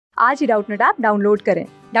आज ही Doubtnut app download करें।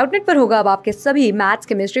 डाउटनट पर होगा अब आपके सभी मैथ्स,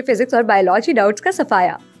 केमिस्ट्री, फिजिक्स और बायोलॉजी डाउट्स का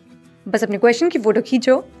सफाया। बस अपने क्वेश्चन की फोटो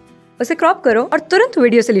खींचो, उसे क्रॉप करो और तुरंत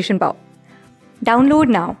वीडियो सोल्यूशन पाओ। Download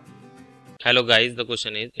now. Hello guys, the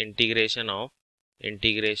question is integration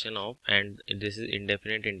of and this is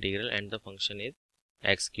indefinite integral and the function is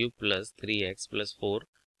x cube plus 3x plus 4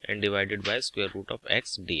 and divided by square root of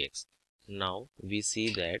x dx. Now we see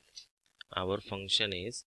that our function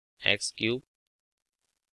is x cube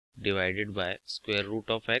divided by square root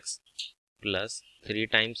of x plus 3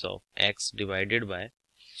 times of x divided by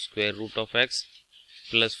square root of x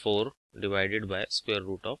plus 4 divided by square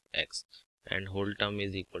root of x and whole term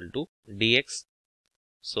is equal to dx.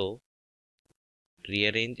 So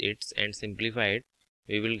rearrange it and simplify it,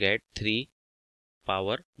 we will get 3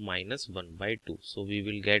 power minus 1 by 2. So we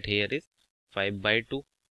will get here is 5 by 2.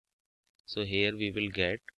 So here we will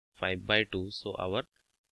get 5 by 2. So our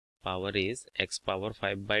power is x power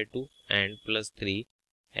 5 by 2 and plus 3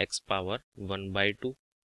 x power 1 by 2,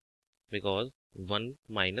 because 1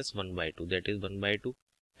 minus 1 by 2, that is 1 by 2,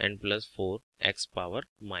 and plus 4 x power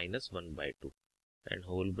minus 1 by 2 and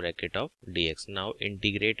whole bracket of dx. Now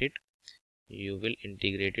integrate it. You will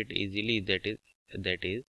integrate it easily, that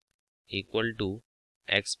is equal to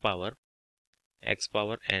x power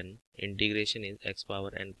n. Integration is x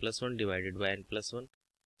power n plus 1 divided by n plus 1.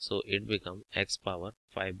 So it becomes x power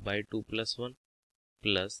 5 by 2 plus 1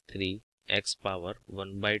 plus 3 x power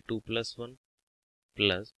 1 by 2 plus 1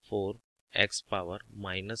 plus 4 x power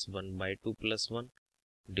minus 1 by 2 plus 1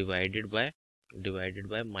 divided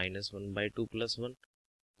by minus 1 by 2 plus 1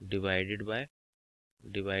 divided by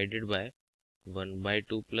 1 by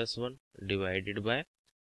 2 plus 1 divided by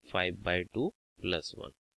 5 by 2 plus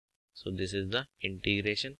 1. So this is the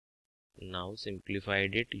integration. Now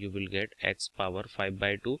simplified it, you will get x power 5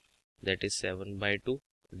 by 2, that is 7 by 2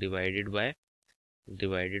 divided by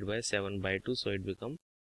 7 by 2, so it becomes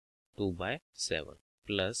 2 by 7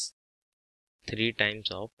 plus 3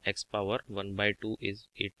 times of x power 1 by 2 is,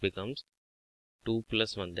 it becomes 2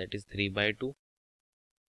 plus 1, that is 3 by 2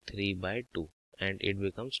 and it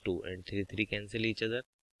becomes 2 and 3 cancel each other,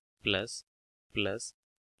 plus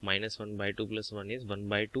minus 1 by 2 plus 1 is 1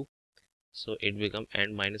 by 2, so it becomes,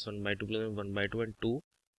 and minus 1 by 2 plus 1 by 2 and 2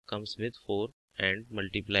 comes with 4 and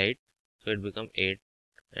multiply it, so it becomes 8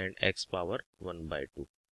 and x power 1 by 2.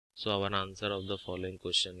 So our answer of the following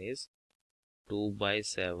question is 2 by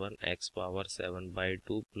 7 x power 7 by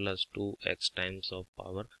 2 plus 2 x times of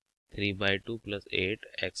power 3 by 2 plus 8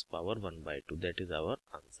 x power 1 by 2. That is our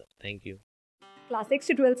answer. Thank you. Class 6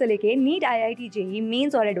 से 12 से लेके NEET, IIT, JEE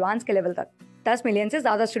mains और advance के level तक 10 million से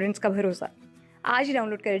ज्यादा students का भरोसा। आज ही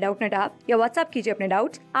डाउनलोड करें डाउटनट ऐप या व्हाट्सएप कीजिए अपने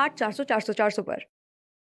डाउट्स 8400 400 400 पर।